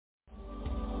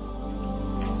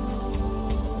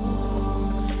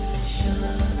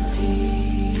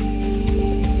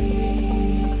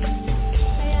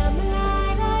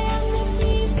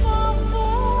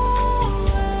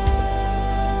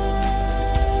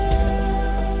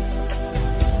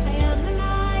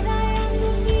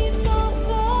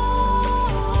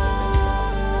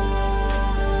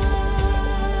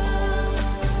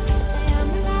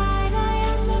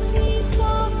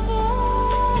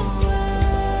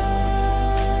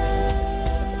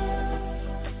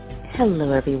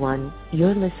Hello, everyone.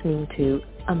 You're listening to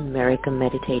America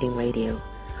Meditating Radio.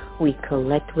 We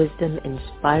collect wisdom,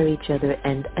 inspire each other,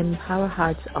 and empower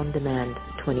hearts on demand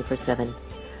 24/7.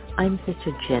 I'm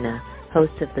Sister Jenna,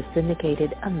 host of the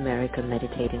syndicated America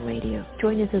Meditating Radio.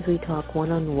 Join us as we talk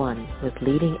one-on-one with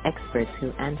leading experts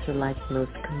who answer life's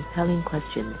most compelling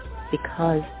questions.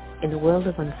 Because in a world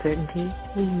of uncertainty,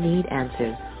 we need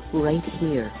answers right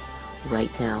here,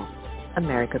 right now.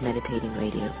 America Meditating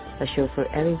Radio, a show for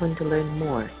everyone to learn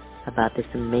more about this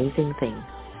amazing thing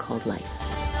called life.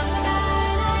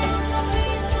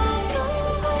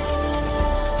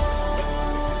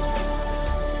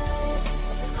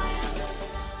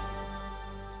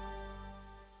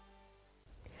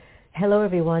 Hello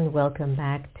everyone, welcome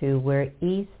back to Where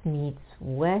East Meets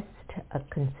West, a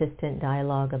consistent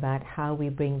dialogue about how we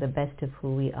bring the best of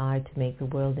who we are to make the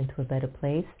world into a better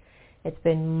place. It's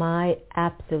been my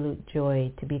absolute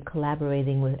joy to be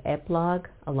collaborating with Epilogue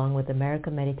along with America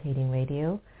Meditating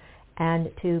Radio and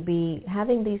to be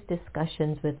having these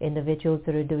discussions with individuals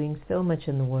that are doing so much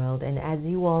in the world. And as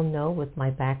you all know, with my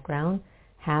background,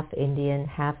 half Indian,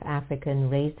 half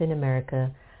African, raised in America,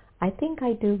 I think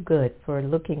I do good for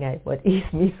looking at what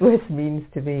East meets West means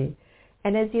to me.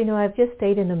 And as you know, I've just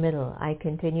stayed in the middle. I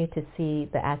continue to see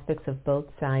the aspects of both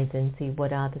sides and see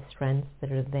what are the strengths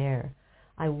that are there.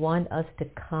 I want us to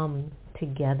come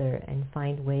together and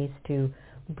find ways to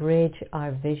bridge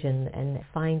our vision and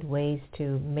find ways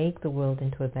to make the world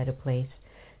into a better place.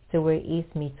 So Where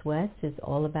East Meets West is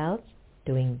all about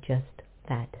doing just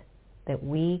that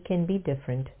we can be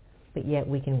different, but yet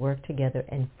we can work together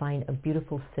and find a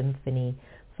beautiful symphony,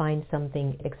 find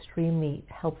something extremely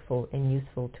helpful and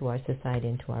useful to our society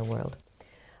and to our world.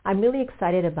 I'm really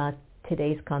excited about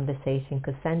today's conversation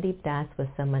because Sandeep Das was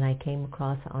someone I came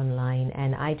across online,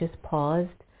 and I just paused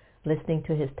listening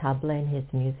to his tabla and his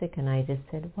music, and I just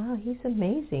said, wow, he's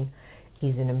amazing.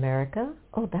 He's in America.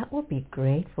 Oh, that will be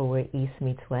great for Where East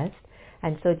Meets West.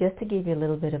 And so just to give you a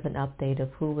little bit of an update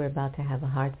of who we're about to have a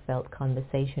heartfelt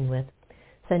conversation with,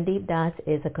 Sandeep Das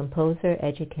is a composer,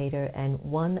 educator, and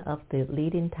one of the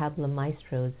leading tabla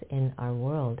maestros in our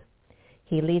world.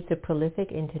 He leads a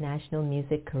prolific international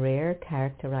music career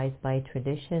characterized by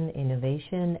tradition,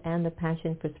 innovation, and the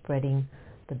passion for spreading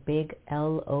the big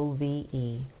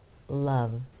LOVE,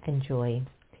 love and joy.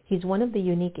 He's one of the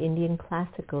unique Indian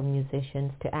classical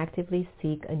musicians to actively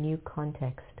seek a new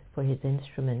context for his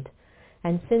instrument.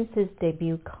 And since his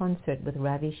debut concert with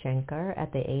Ravi Shankar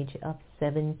at the age of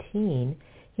 17,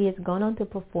 he has gone on to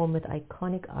perform with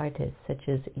iconic artists such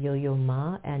as Yo-Yo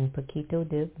Ma and Paquito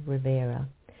de Rivera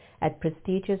at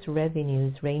prestigious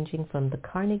venues ranging from the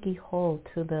Carnegie Hall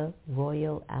to the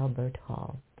Royal Albert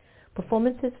Hall.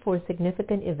 Performances for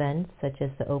significant events such as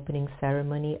the opening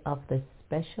ceremony of the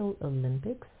Special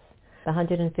Olympics, the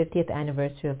 150th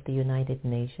anniversary of the United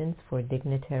Nations for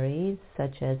dignitaries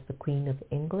such as the Queen of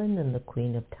England and the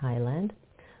Queen of Thailand,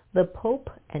 the Pope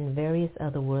and various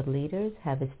other world leaders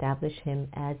have established him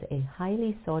as a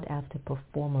highly sought-after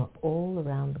performer all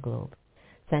around the globe.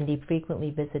 Sandeep frequently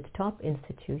visits top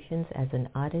institutions as an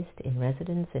artist in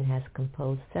residence and has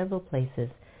composed several places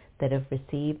that have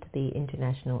received the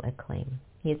international acclaim.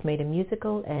 He has made a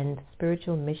musical and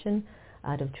spiritual mission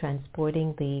out of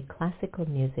transporting the classical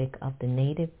music of the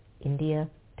native India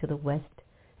to the West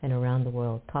and around the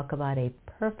world. Talk about a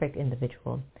perfect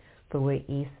individual for Where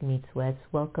East Meets West.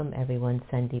 Welcome everyone,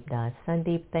 Sandeep Das.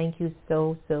 Sandeep, thank you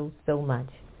so much.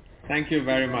 Thank you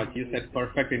very much. You said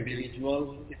perfect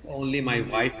individual. If only my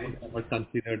wife would ever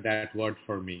consider that word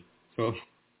for me. So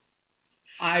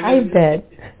I bet.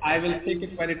 I will take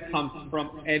it when it comes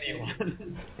from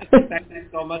anyone. Thank you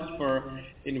so much for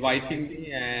inviting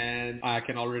me, and I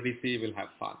can already see we'll have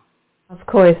fun. Of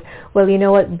course. Well, you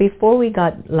know what? Before we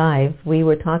got live, we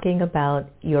were talking about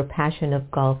your passion of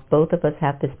golf. Both of us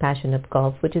have this passion of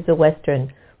golf, which is a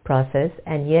Western process,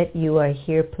 and yet you are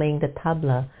here playing the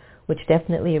tabla, which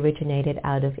definitely originated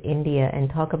out of India. And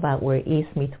talk about Where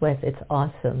East Meets West. It's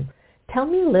awesome. Tell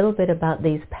me a little bit about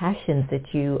these passions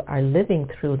that you are living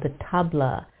through, the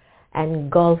tabla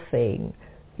and golfing.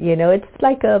 You know, it's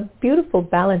like a beautiful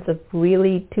balance of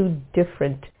really two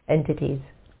different entities.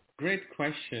 Great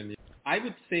question. I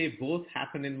would say both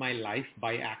happened in my life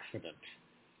by accident.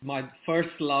 My first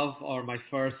love or my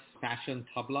first passion,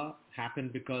 tabla,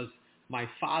 happened because my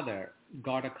father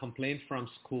got a complaint from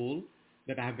school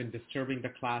that I have been disturbing the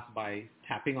class by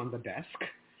tapping on the desk.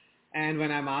 And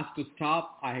when I'm asked to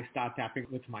stop, I start tapping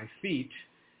with my feet.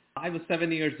 I was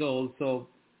 7 years old, so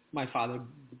my father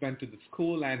went to the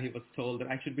school and he was told that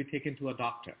I should be taken to a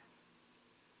doctor.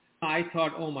 I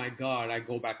thought, oh my God, I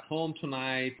go back home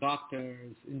tonight,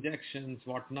 doctors, injections,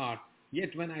 whatnot.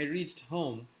 Yet when I reached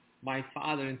home, my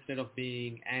father, instead of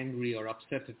being angry or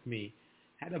upset at me,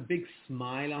 had a big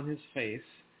smile on his face.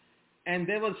 And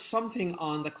there was something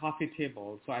on the coffee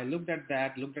table. So I looked at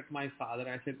that, looked at my father.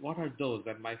 I said, what are those?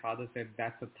 And my father said,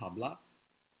 that's a tabla.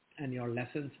 And your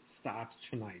lessons start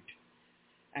tonight.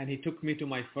 And he took me to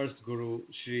my first guru,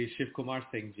 Shri Shiv Kumar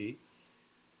Singh Ji.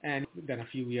 And then a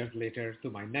few years later to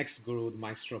my next guru,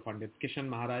 Maestro Pandit Kishan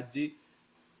Maharaj Ji.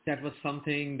 That was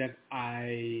something that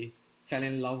I fell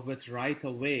in love with right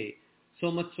away.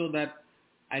 So much so that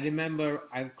I remember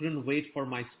I couldn't wait for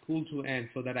my school to end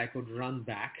so that I could run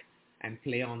back and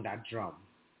play on that drum.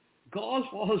 Golf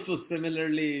also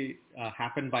similarly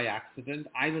happened by accident.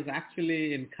 I was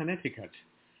actually in Connecticut,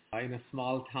 in a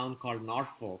small town called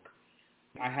Norfolk.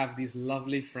 I have these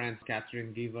lovely friends,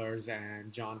 Catherine Givers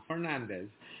and John Fernandez.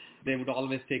 They would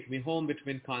always take me home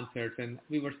between concerts, and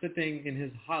we were sitting in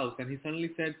his house, and he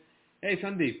suddenly said, hey,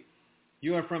 Sandeep,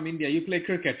 you are from India. You play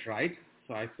cricket, right?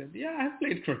 So I said, yeah, I've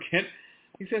played cricket.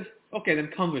 He says, okay,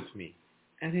 then come with me.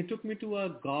 And he took me to a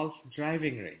golf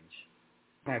driving range.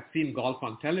 I had seen golf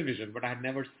on television, but I had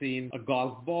never seen a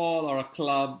golf ball or a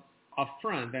club up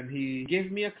front. And he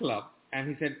gave me a club, and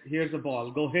he said, here's a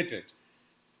ball, go hit it.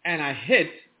 And I hit,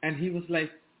 and he was like,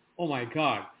 oh my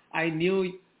God, I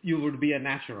knew you would be a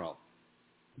natural.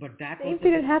 But that Same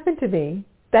thing that happened to me.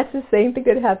 That's the same thing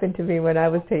that happened to me when I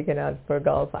was taken out for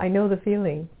golf. I know the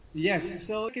feeling. Yes,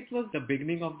 so it was the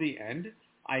beginning of the end.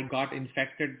 I got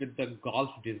infected with the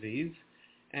golf disease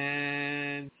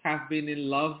and have been in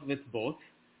love with both.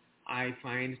 I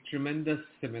find tremendous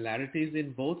similarities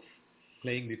in both,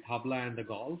 playing the tabla and the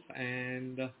golf,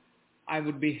 and I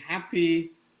would be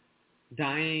happy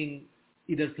dying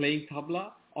either playing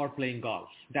tabla or playing golf.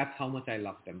 That's how much I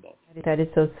love them both. That is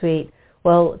so sweet.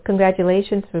 Well,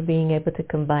 congratulations for being able to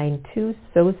combine two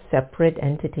so separate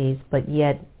entities, but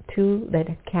yet two that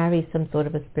carry some sort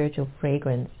of a spiritual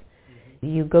fragrance.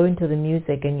 Mm-hmm. You go into the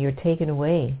music and you're taken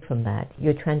away from that.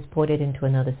 You're transported into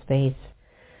another space.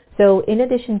 So in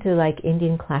addition to like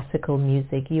Indian classical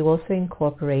music, you also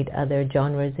incorporate other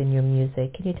genres in your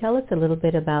music. Can you tell us a little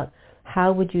bit about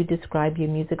how would you describe your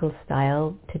musical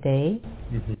style today?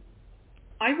 Mm-hmm.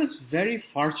 I was very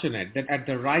fortunate that at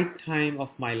the right time of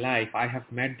my life, I have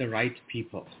met the right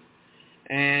people.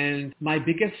 And my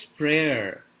biggest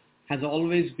prayer has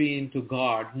always been to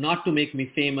God, not to make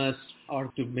me famous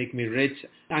or to make me rich.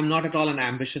 I'm not at all an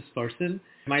ambitious person.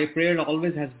 My prayer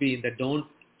always has been that don't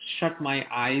shut my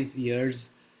eyes, ears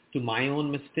to my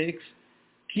own mistakes.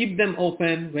 Keep them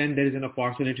open when there is an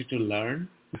opportunity to learn.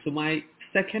 So my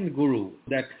second guru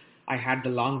that I had the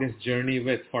longest journey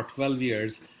with for 12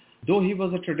 years, though he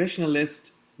was a traditionalist,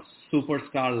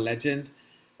 superstar legend,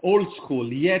 old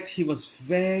school, yet he was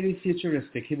very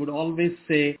futuristic. He would always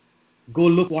say, go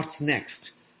look what's next.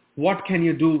 What can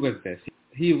you do with this?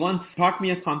 He once taught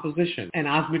me a composition and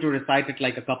asked me to recite it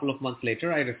like a couple of months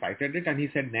later. I recited it and he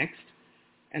said, next.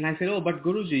 And I said, oh, but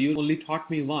Guruji, you only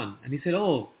taught me one. And he said,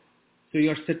 oh, so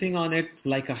you're sitting on it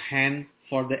like a hen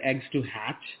for the eggs to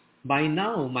hatch? By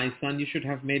now, my son, you should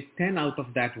have made 10 out of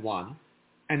that one.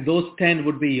 And those 10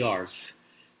 would be yours.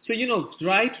 So,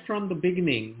 right from the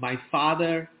beginning, my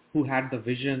father, who had the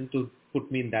vision to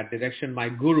put me in that direction, my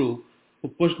guru, who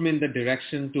pushed me in the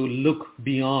direction to look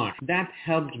beyond, that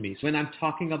helped me. So when I'm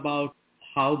talking about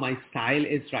how my style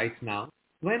is right now,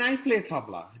 when I play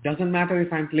tabla, it doesn't matter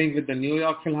if I'm playing with the New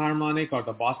York Philharmonic or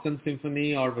the Boston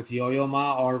Symphony or with Yo-Yo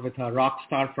Ma or with a rock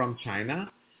star from China,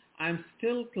 I'm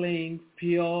still playing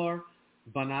pure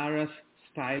Banaras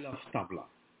style of tabla.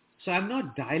 So I'm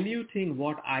not diluting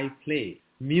what I play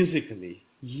musically.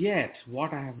 Yet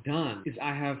what I have done is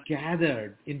I have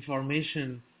gathered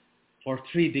information for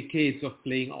 3 decades of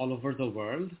playing all over the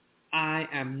world. I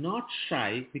am not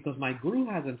shy because my guru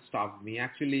hasn't stopped me.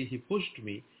 Actually, he pushed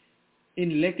me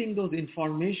in letting those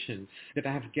informations that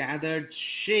I have gathered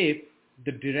shape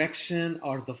the direction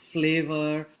or the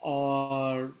flavor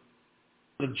or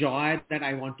the joy that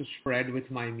I want to spread with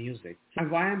my music. And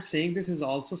why I'm saying this is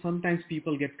also sometimes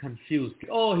people get confused.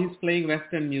 Oh, he's playing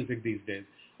Western music these days.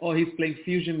 Oh, he's playing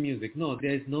fusion music. No,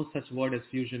 there is no such word as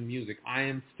fusion music. I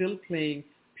am still playing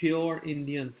pure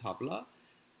Indian tabla,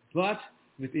 but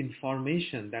with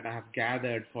information that I have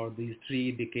gathered for these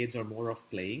 3 decades or more of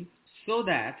playing, so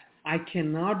that I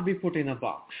cannot be put in a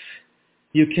box.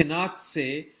 You cannot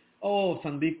say, oh,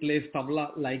 Sandeep plays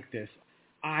tabla like this.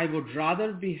 I would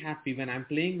rather be happy when I'm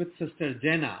playing with Sister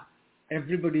Jenna.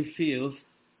 Everybody feels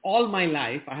all my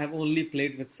life I have only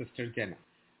played with Sister Jenna.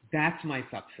 That's my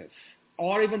success.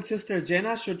 Or even Sister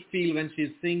Jenna should feel when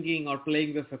she's singing or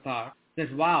playing the sitar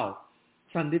that, wow,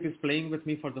 Sandeep is playing with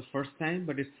me for the first time,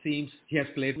 but it seems he has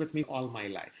played with me all my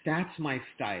life. That's my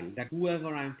style, that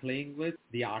whoever I'm playing with,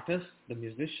 the artists, the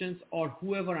musicians, or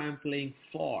whoever I'm playing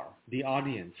for, the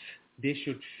audience, they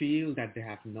should feel that they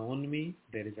have known me,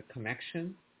 there is a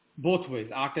connection, both ways,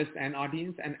 artist and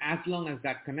audience, and as long as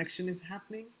that connection is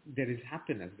happening, there is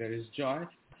happiness, there is joy.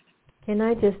 Can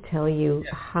I just tell you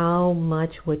how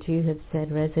much what you have said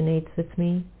resonates with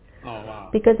me? Oh, wow.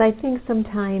 Because I think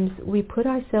sometimes we put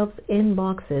ourselves in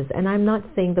boxes, and I'm not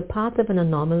saying the path of an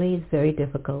anomaly is very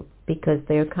difficult because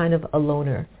they're kind of a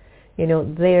loner. You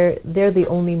know, they're the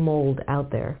only mold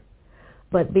out there.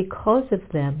 But because of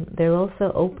them, they're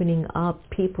also opening up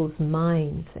people's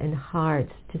minds and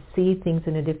hearts to see things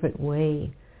in a different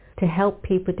way, to help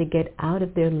people to get out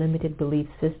of their limited belief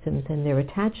systems and their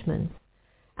attachments.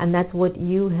 And that's what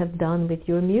you have done with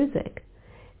your music.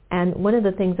 And one of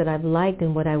the things that I've liked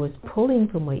and what I was pulling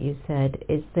from what you said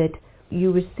is that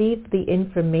you receive the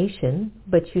information,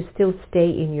 but you still stay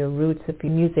in your roots of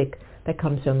your music that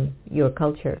comes from your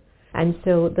culture. And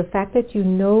so the fact that you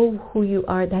know who you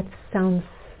are, that sounds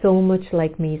so much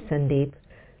like me, Sandeep.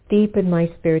 Deep in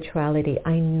my spirituality,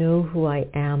 I know who I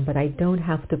am, but I don't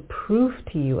have to prove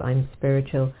to you I'm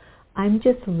spiritual. I'm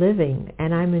just living,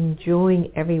 and I'm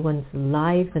enjoying everyone's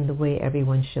life and the way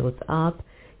everyone shows up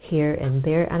here and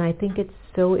there. And I think it's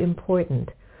so important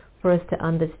for us to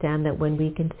understand that when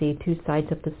we can see two sides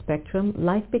of the spectrum,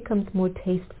 life becomes more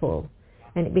tasteful,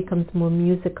 and it becomes more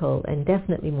musical and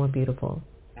definitely more beautiful.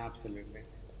 Absolutely.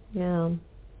 Yeah.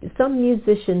 Some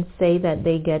musicians say that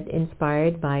they get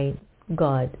inspired by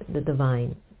God, the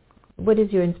divine. Where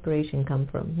does your inspiration come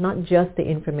from? Not just the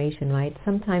information, right?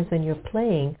 Sometimes when you're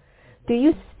playing, do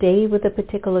you stay with a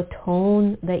particular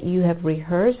tone that you have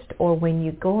rehearsed, or when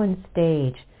you go on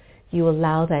stage, you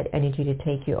allow that energy to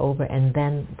take you over and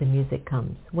then the music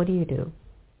comes? What do you do?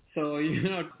 So,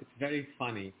 it's very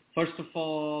funny. First of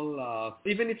all,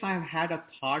 even if I've had a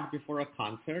thought before a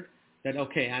concert that,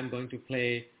 okay, I'm going to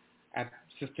play at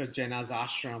Sister Jenna's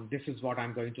ashram, this is what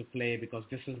I'm going to play because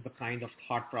this is the kind of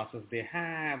thought process they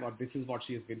have, or this is what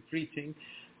she has been preaching,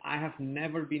 I have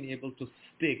never been able to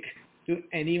stick to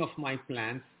any of my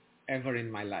plans ever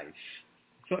in my life.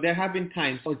 So there have been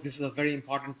times, this is a very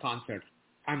important concert.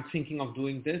 I'm thinking of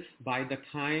doing this. By the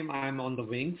time I'm on the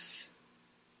wings,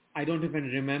 I don't even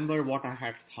remember what I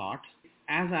had thought.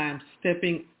 As I am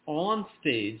stepping on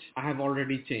stage, I have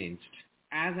already changed.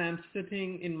 As I am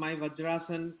sitting in my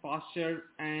Vajrasan posture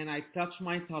and I touch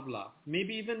my tabla,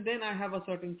 maybe even then I have a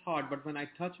certain thought, but when I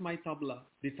touch my tabla,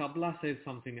 the tabla says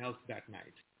something else that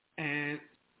night. And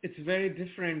it's very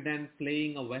different than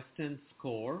playing a Western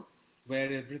score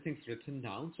where everything's written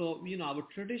down. So, our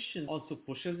tradition also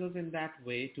pushes us in that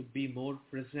way to be more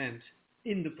present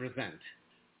in the present.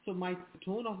 So my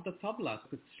tone of the tabla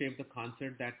could shape the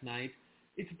concert that night.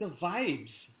 It's the vibes.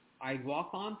 I walk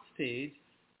on stage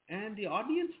and the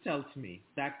audience tells me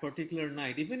that particular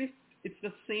night, even if it's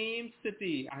the same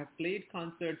city, I have played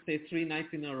concerts, say 3 nights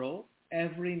in a row,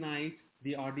 every night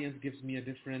the audience gives me a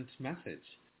different message.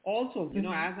 Also,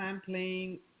 as I'm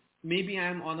playing, maybe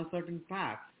I'm on a certain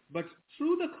path, but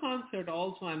through the concert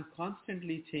also I'm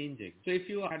constantly changing. So if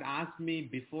you had asked me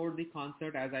before the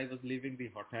concert as I was leaving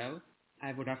the hotel,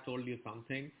 I would have told you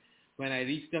something. When I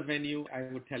reached the venue,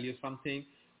 I would tell you something.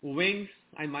 Wings,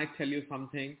 I might tell you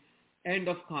something. End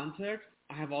of concert,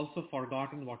 I have also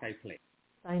forgotten what I played.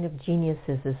 Sign of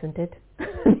geniuses, isn't it?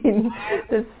 I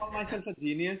don't call myself a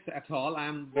genius at all.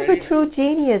 The true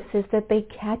genius is that they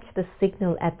catch the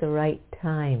signal at the right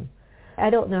time. I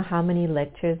don't know how many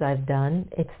lectures I've done.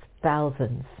 It's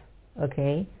thousands,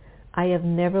 okay? I have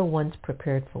never once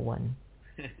prepared for one.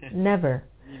 Never.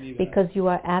 Because you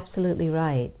are absolutely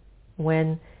right.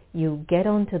 When you get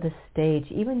onto the stage,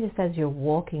 even just as you're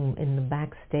walking in the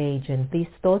backstage and these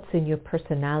thoughts in your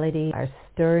personality are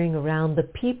stirring around, the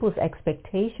people's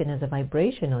expectation as a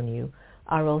vibration on you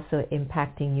are also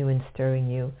impacting you and stirring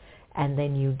you. And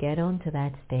then you get onto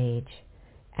that stage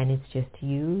and it's just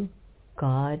you,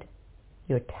 God,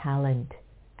 your talent,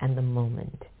 and the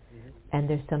moment. Mm-hmm. And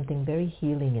there's something very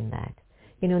healing in that.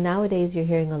 Nowadays you're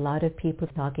hearing a lot of people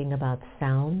talking about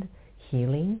sound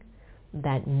healing,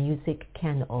 that music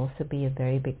can also be a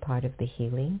very big part of the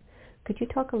healing. Could you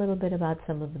talk a little bit about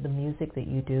some of the music that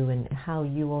you do and how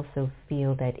you also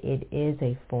feel that it is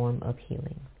a form of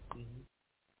healing?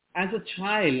 As a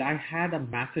child, I had a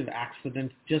massive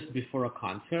accident just before a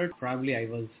concert. Probably I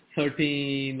was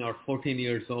 13 or 14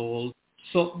 years old.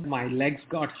 So my legs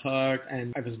got hurt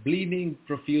and I was bleeding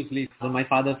profusely. So my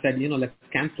father said, let's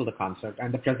cancel the concert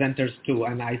and the presenters too.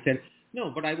 And I said, no,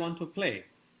 but I want to play.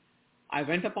 I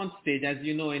went up on stage. As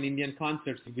you know, in Indian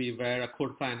concerts, we wear a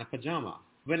kurta and a pajama.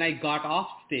 When I got off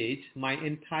stage, my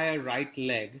entire right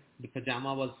leg, the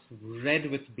pajama was red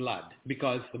with blood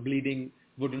because the bleeding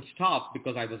wouldn't stop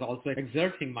because I was also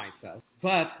exerting myself.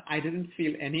 But I didn't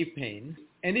feel any pain,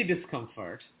 any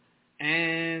discomfort,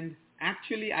 and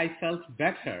actually I felt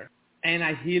better and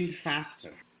I healed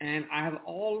faster. And I have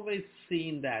always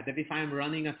seen that if I'm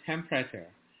running a temperature,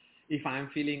 if I'm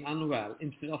feeling unwell,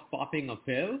 instead of popping a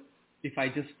pill, if I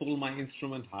just pull my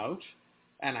instrument out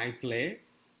and I play,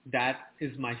 that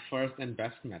is my first and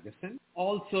best medicine.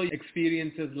 Also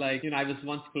experiences like, I was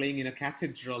once playing in a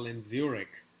cathedral in Zurich,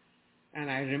 and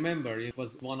I remember it was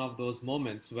one of those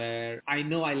moments where I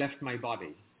know I left my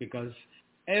body because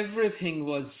everything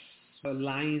was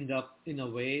lined up in a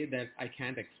way that I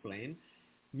can't explain.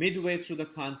 Midway through the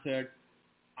concert,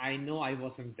 I know I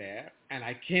wasn't there, and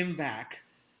I came back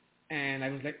and I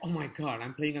was like, oh my God,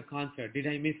 I'm playing a concert. Did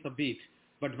I miss a beat?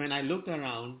 But when I looked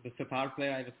around, the sitar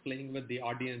player I was playing with, the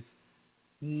audience,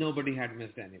 nobody had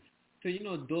missed anything. So,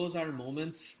 those are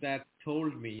moments that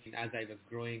told me as I was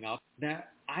growing up that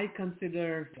I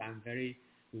consider I'm very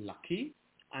lucky,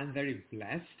 I'm very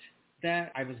blessed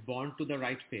that I was born to the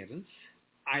right parents.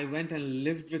 I went and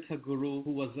lived with a guru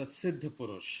who was a Siddha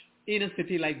Purush in a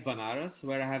city like Banaras,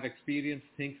 where I have experienced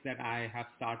things that I have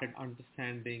started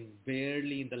understanding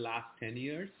barely in the last 10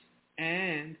 years.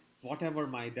 And whatever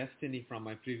my destiny from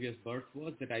my previous birth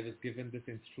was, that I was given this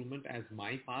instrument as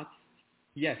my path.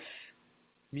 Yes,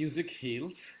 music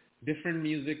heals. Different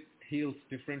music heals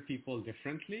different people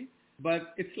differently.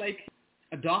 But it's like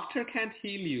a doctor can't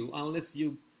heal you unless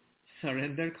you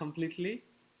surrender completely.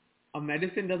 A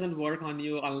medicine doesn't work on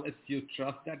you unless you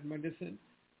trust that medicine.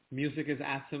 Music is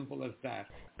as simple as that.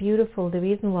 Beautiful. The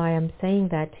reason why I'm saying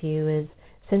that to you is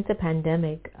since the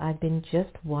pandemic, I've been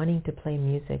just wanting to play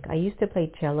music. I used to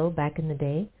play cello back in the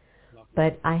day,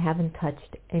 but I haven't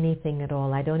touched anything at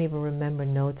all. I don't even remember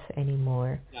notes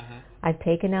anymore. I've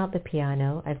taken out the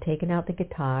piano, I've taken out the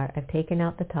guitar, I've taken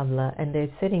out the tabla, and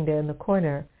they're sitting there in the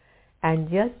corner.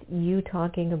 And just you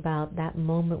talking about that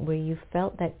moment where you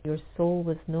felt that your soul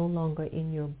was no longer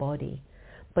in your body,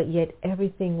 but yet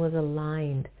everything was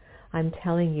aligned. I'm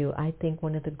telling you, I think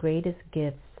one of the greatest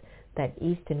gifts that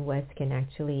East and West can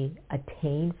actually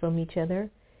attain from each other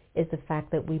is the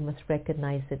fact that we must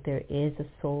recognize that there is a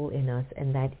soul in us,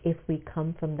 and that if we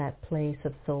come from that place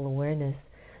of soul awareness,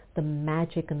 the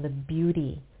magic and the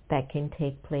beauty that can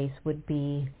take place would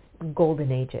be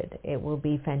golden aged. It will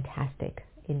be fantastic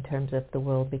in terms of the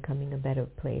world becoming a better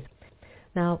place.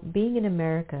 Now, being in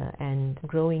America and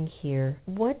growing here,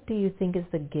 what do you think is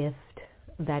the gift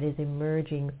that is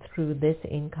emerging through this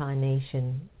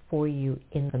incarnation for you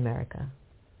in America?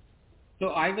 So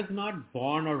I was not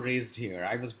born or raised here.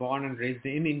 I was born and raised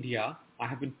in India. I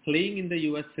have been playing in the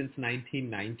US since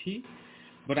 1990,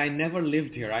 but I never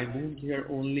lived here. I moved here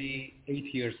only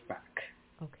 8 years back.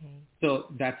 Okay. So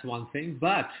that's one thing.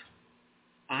 But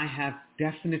I have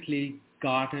definitely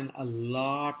gotten a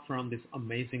lot from this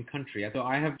amazing country. So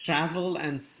I have traveled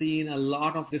and seen a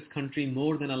lot of this country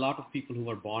more than a lot of people who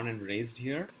were born and raised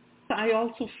here. I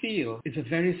also feel it's a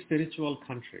very spiritual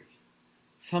country.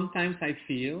 Sometimes I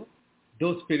feel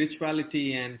though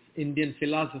spirituality and Indian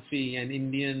philosophy and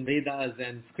Indian Vedas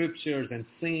and scriptures and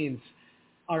saints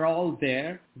are all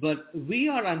there, but we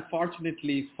are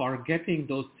unfortunately forgetting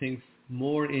those things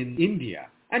more in India.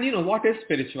 And what is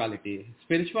spirituality?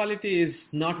 Spirituality is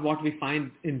not what we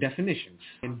find in definitions,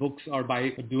 in books or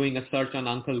by doing a search on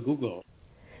Uncle Google.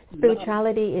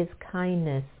 Spirituality is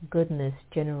kindness, goodness,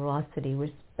 generosity,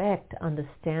 respect,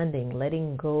 understanding,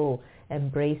 letting go,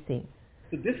 embracing.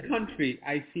 So this country,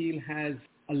 I feel, has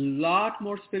a lot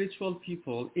more spiritual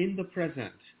people in the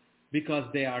present because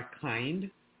they are kind,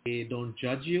 they don't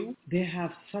judge you, they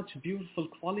have such beautiful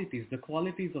qualities, the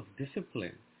qualities of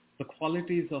discipline, the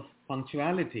qualities of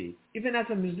punctuality. Even as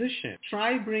a musician,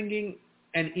 try bringing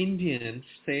an Indian,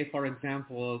 say for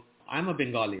example, I'm a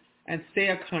Bengali, and say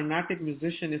a Carnatic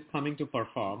musician is coming to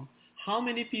perform, how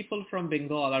many people from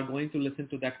Bengal are going to listen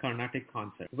to that Carnatic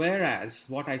concert? Whereas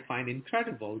what I find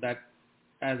incredible that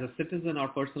as a citizen or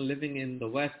person living in the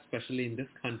West, especially in this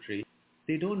country,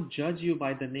 they don't judge you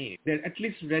by the name. They're at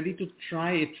least ready to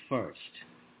try it first.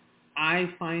 I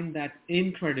find that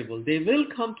incredible. They will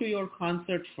come to your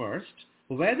concert first.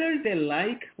 Whether they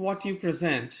like what you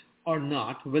present or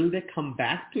not, will they come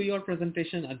back to your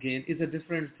presentation again is a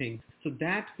different thing. So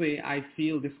that way I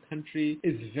feel this country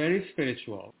is very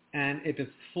spiritual and it is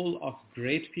full of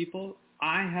great people.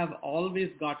 I have always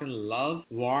gotten love,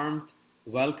 warmth,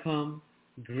 welcome,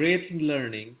 great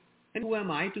learning. And who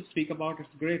am I to speak about its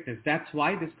greatness? That's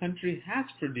why this country has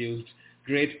produced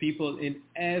great people in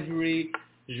every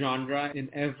genre, in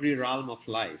every realm of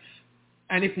life.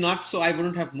 And if not so, I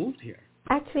wouldn't have moved here.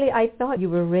 Actually, I thought you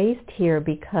were raised here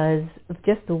because of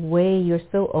just the way you're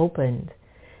so open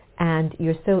and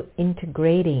you're so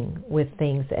integrating with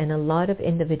things. And a lot of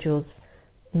individuals,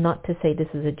 not to say this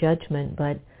is a judgment,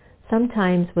 but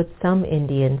sometimes with some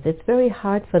Indians, it's very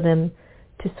hard for them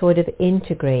to sort of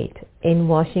integrate. In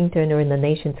Washington or in the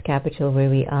nation's capital where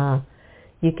we are,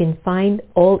 you can find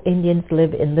all Indians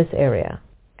live in this area.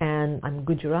 And I'm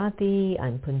Gujarati,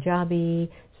 I'm Punjabi,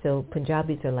 so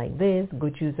Punjabis are like this,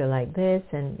 Gujus are like this,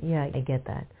 and yeah, I get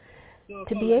that.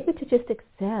 To be able to just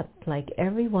accept, like,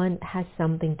 everyone has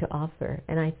something to offer.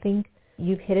 And I think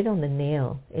you've hit it on the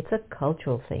nail. It's a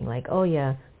cultural thing, like, oh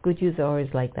yeah, Gujus are always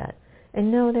like that.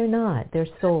 And no, they're not. They're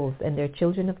souls and they're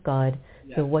children of God.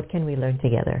 Yeah. So what can we learn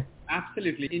together?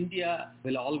 Absolutely. India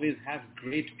will always have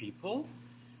great people,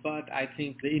 but I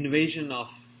think the invasion of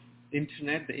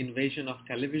internet, the invasion of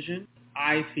television,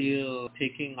 I feel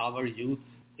taking our youth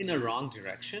in a wrong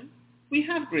direction. We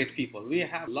have great people. We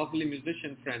have lovely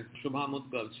musician friends. Shubha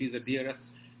Mudgal, she's a dearest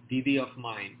Didi of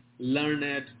mine.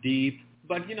 Learned, deep.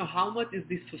 But how much is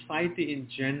the society in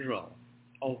general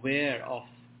aware of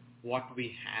what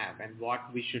we have and what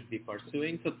we should be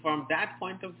pursuing? So from that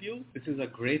point of view, this is a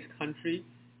great country.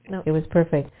 No, it was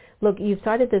perfect. Look, you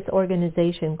started this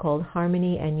organization called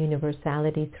Harmony and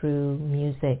Universality Through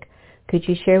Music. Could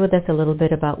you share with us a little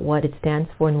bit about what it stands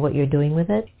for and what you're doing with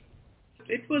it?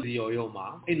 It was Yo-Yo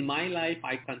Ma. In my life,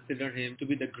 I consider him to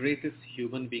be the greatest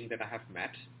human being that I have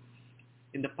met.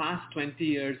 In the past 20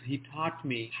 years, he taught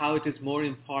me how it is more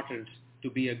important to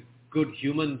be a good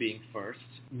human being first,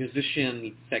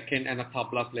 musician second, and a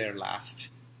tabla player last.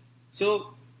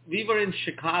 So we were in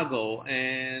Chicago,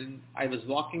 and I was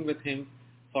walking with him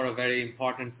for a very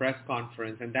important press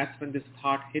conference, and that's when this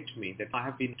thought hit me that I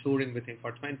have been touring with him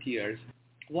for 20 years.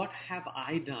 What have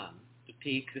I done to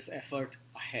take this effort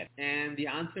ahead? And the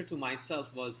answer to myself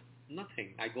was nothing.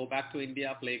 I go back to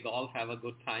India, play golf, have a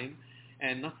good time,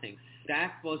 and nothing.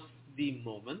 That was the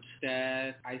moment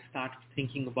that I started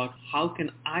thinking about how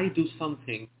can I do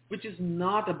something which is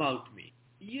not about me.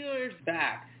 Years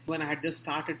back, when I had just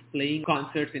started playing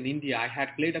concerts in India, I had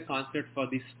played a concert for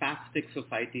the Spastic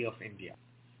Society of India.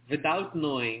 Without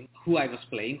knowing who I was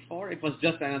playing for, it was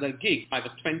just another gig. I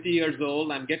was 20 years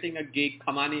old, I'm getting a gig,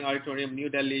 Kamani Auditorium, New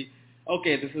Delhi.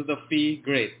 Okay, this is the fee,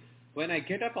 great. When I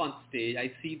get up on stage,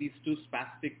 I see these two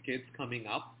spastic kids coming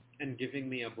up and giving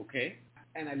me a bouquet.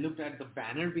 And I looked at the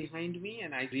banner behind me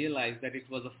and I realized that it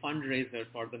was a fundraiser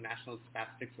for the National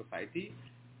Spastic Society.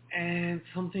 And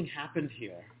something happened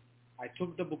here. I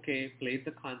took the bouquet, played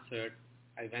the concert.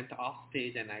 I went off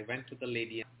stage and I went to the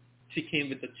lady. She came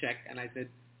with the check and I said,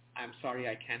 I'm sorry,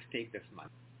 I can't take this money.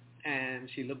 And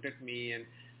she looked at me and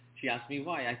she asked me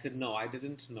why. I said, no, I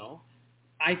didn't know.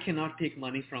 I cannot take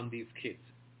money from these kids.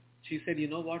 She said, you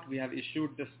know what, we have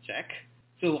issued this check.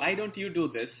 So why don't you do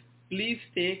this? Please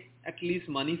take at least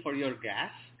money for your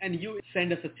gas and you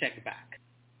send us a check back.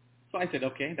 So I said,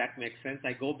 okay, that makes sense.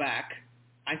 I go back.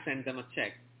 I sent them a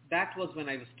check. That was when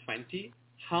I was 20.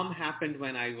 Hum happened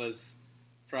when I was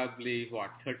probably,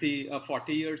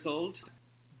 40 years old.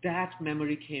 That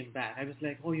memory came back. I was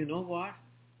like, oh, you know what?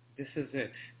 This is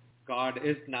it. God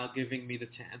is now giving me the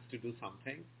chance to do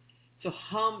something. So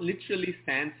Hum literally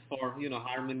stands for,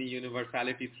 harmony,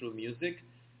 universality through music.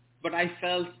 But I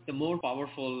felt the more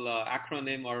powerful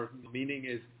acronym or meaning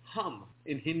is Hum.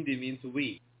 In Hindi means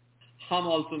we. Hum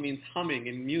also means humming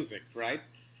in music, right?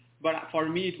 But for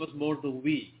me, it was more the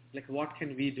we. Like, what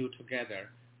can we do together?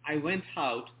 I went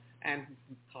out and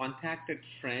contacted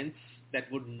friends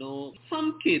that would know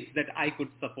some kids that I could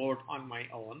support on my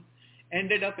own.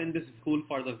 Ended up in this school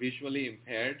for the visually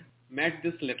impaired. Met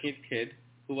this little kid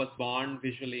who was born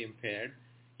visually impaired.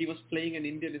 He was playing an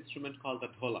Indian instrument called the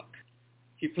dholak.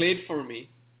 He played for me.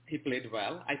 He played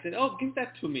well. I said, oh, give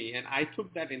that to me. And I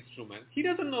took that instrument. He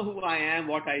doesn't know who I am,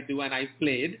 what I do, and I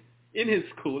played in his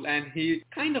school. And he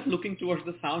kind of looking towards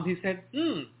the sound, he said,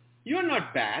 you're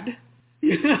not bad.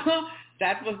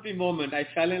 That was the moment. I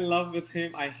fell in love with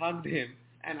him. I hugged him.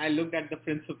 And I looked at the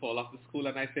principal of the school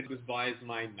and I said, this boy is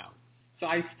mine now. So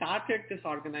I started this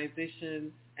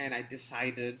organization and I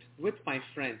decided with my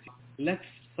friends, let's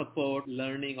support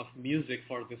learning of music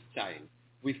for this child.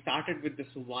 We started with this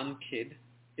one kid.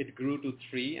 It grew to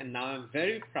 3 and now I'm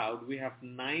very proud. We have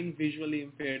 9 visually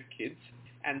impaired kids.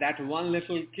 And that one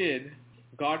little kid,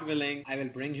 God willing, I will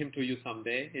bring him to you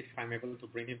someday if I'm able to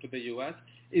bring him to the US,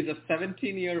 is a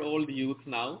 17-year-old youth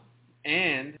now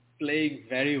and playing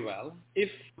very well. If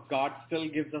God still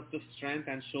gives us the strength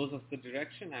and shows us the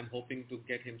direction, I'm hoping to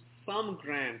get him some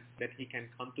grants that he can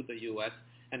come to the US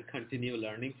and continue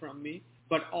learning from me.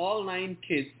 But all 9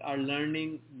 kids are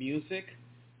learning music,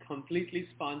 completely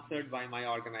sponsored by my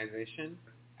organization.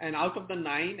 And out of the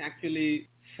 9, actually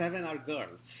 7 are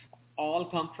girls. All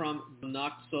come from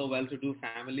not so well-to-do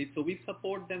families. So we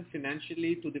support them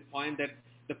financially to the point that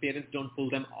the parents don't pull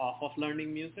them off of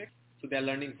learning music. So they're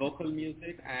learning vocal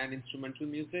music and instrumental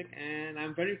music, and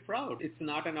I'm very proud. It's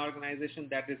not an organization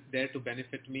that is there to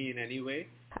benefit me in any way.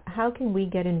 How can we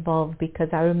get involved? Because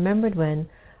I remembered when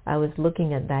I was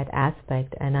looking at that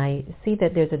aspect, and I see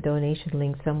that there's a donation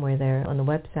link somewhere there on the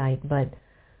website, but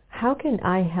how can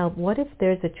I help? What if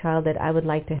there's a child that I would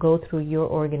like to go through your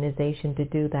organization to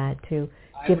do that, to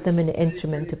give them an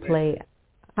instrument to play?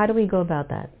 How do we go about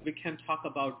that? We can talk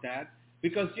about that.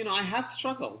 Because, I have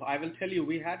struggled. I will tell you,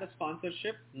 we had a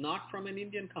sponsorship not from an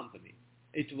Indian company.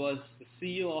 It was the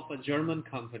CEO of a German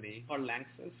company called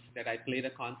Lanxess that I played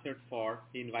a concert for.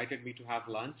 He invited me to have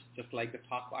lunch, just like the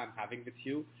talk I'm having with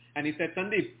you. And he said,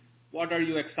 Sandeep, what are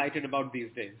you excited about these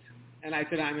days? And I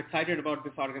said, I'm excited about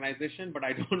this organization, but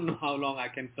I don't know how long I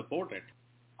can support it.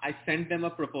 I sent them a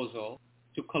proposal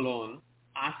to Cologne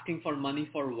asking for money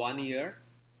for 1 year.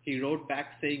 He wrote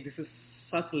back saying, this is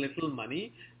such little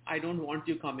money. I don't want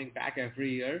you coming back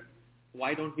every year.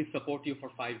 Why don't we support you for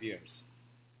 5 years?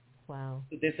 Wow.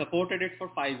 So they supported it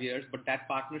for 5 years, but that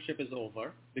partnership is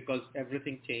over because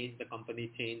everything changed, the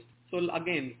company changed. So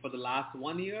again, for the last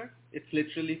 1 year, it's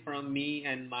literally from me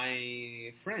and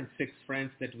my friends, 6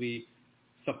 friends that we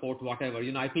support whatever.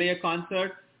 I play a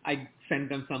concert, I send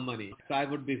them some money. So I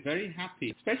would be very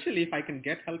happy, especially if I can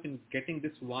get help in getting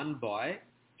this one boy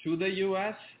to the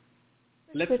U.S.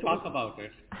 Let's talk about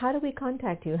it. How do we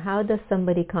contact you? How does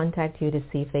somebody contact you to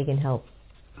see if they can help?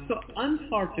 So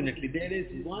unfortunately, there is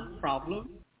one problem.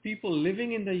 People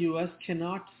living in the U.S.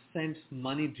 cannot send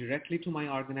money directly to my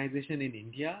organization in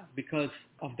India because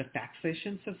of the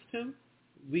taxation system.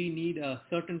 We need a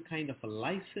certain kind of a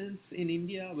license in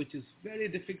India, which is very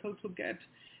difficult to get.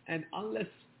 And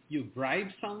unless you bribe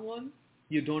someone,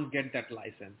 you don't get that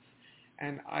license.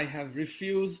 And I have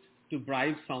refused to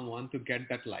bribe someone to get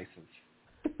that license.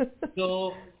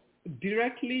 So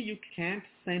directly you can't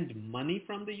send money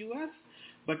from the US,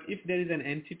 but if there is an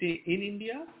entity in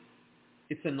India,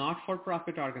 it's a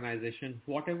not-for-profit organization.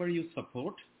 Whatever you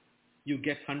support, you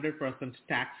get 100%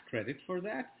 tax credit for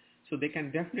that. So they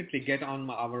can definitely get on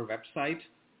our website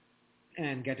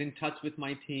and get in touch with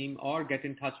my team or get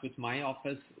in touch with my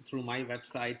office through my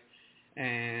website,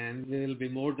 and we'll be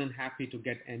more than happy to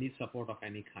get any support of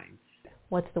any kind.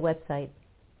 What's the website?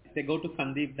 They go to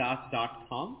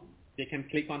sandeepdas.com. They can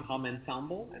click on Hum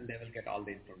Ensemble and they will get all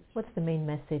the information. What's the main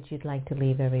message you'd like to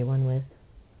leave everyone with?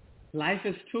 Life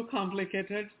is too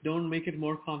complicated. Don't make it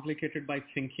more complicated by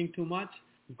thinking too much.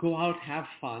 Go out, have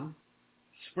fun,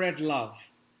 spread love.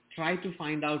 Try to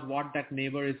find out what that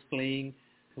neighbor is playing.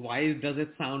 Why does it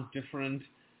sound different?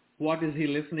 What is he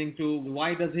listening to?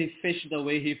 Why does he fish the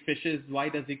way he fishes? Why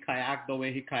does he kayak the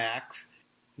way he kayaks?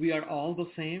 We are all the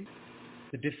same.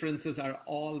 The differences are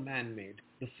all man-made.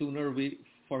 The sooner we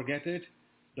forget it,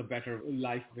 the better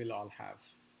life we'll all have.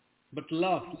 But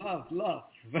love,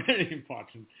 very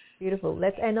important. Beautiful.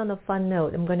 Let's end on a fun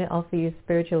note. I'm going to offer you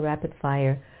spiritual rapid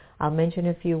fire. I'll mention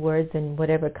a few words, and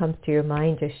whatever comes to your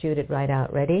mind, just shoot it right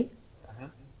out. Ready? Uh-huh.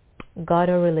 God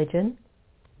or religion?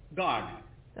 God.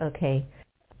 Okay.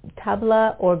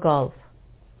 Tabla or golf?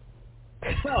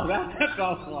 Oh, that's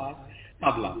also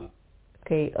Tabla.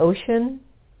 Okay. Ocean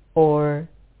or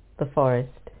the forest?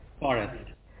 Forest.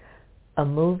 A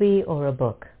movie or a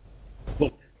book?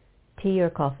 Book. Tea or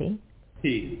coffee?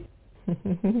 Tea.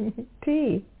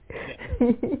 Tea.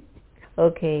 Yeah.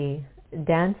 Okay.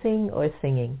 Dancing or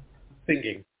singing?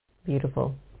 Singing.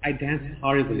 Beautiful. I dance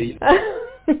horribly.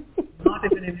 Not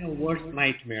even in your worst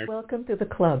nightmare. Welcome to the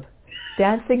club.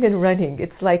 Dancing and running.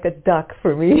 It's like a duck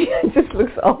for me. It just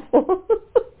looks awful.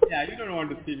 Yeah, you don't want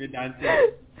to see me dancing.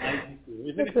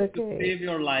 Even if That's to okay. save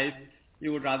your life,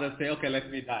 you would rather say, okay, let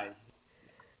me die.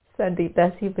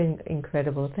 Sandeep, you've been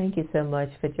incredible. Thank you so much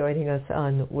for joining us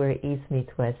on Where East Meets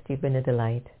West. You've been a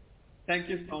delight. Thank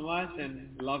you so much, and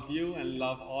love you and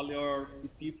love all your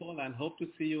people, and hope to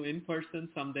see you in person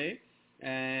someday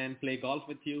and play golf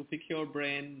with you, pick your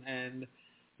brain, and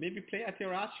maybe play at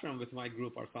your ashram with my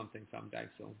group or something sometime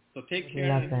soon. So take care.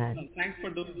 Love that. Thanks for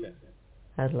doing this.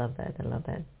 I'd love that. I love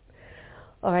that.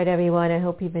 All right, everyone. I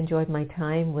hope you've enjoyed my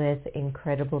time with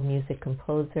incredible music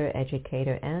composer,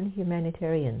 educator, and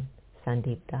humanitarian,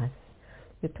 Sandeep Das.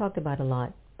 We've talked about a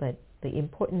lot, but the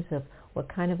importance of what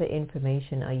kind of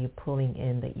information are you pulling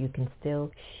in that you can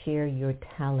still share your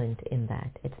talent in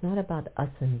that. It's not about us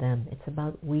and them. It's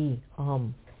about we,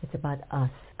 It's about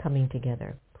us coming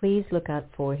together. Please look out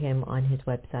for him on his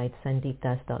website,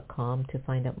 sandeepdas.com, to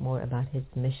find out more about his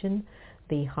mission.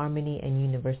 the harmony and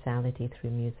universality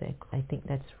through music. I think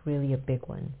that's really a big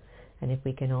one. And if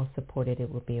we can all support it,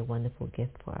 it will be a wonderful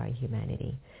gift for our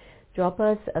humanity. Drop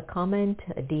us a comment,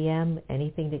 a DM,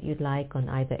 anything that you'd like on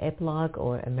either Epilogue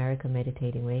or America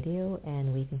Meditating Radio,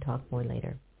 and we can talk more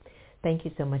later. Thank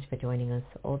you so much for joining us.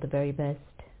 All the very best.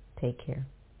 Take care.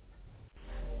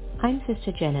 I'm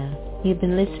Sister Jenna. You've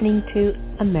been listening to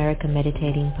America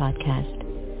Meditating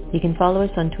Podcast. You can follow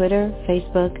us on Twitter,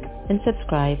 Facebook, and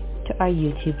subscribe to our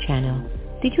YouTube channel.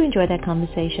 Did you enjoy that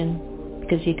conversation?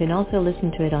 Because you can also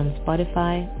listen to it on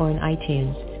Spotify or on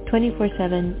iTunes,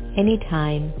 24/7,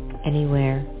 anytime,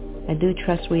 anywhere. I do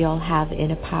trust we all have the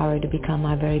inner power to become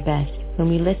our very best. When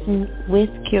we listen with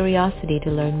curiosity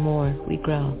to learn more, we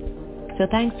grow. So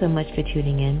thanks so much for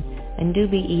tuning in, and do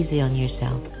be easy on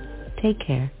yourself. Take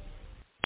care.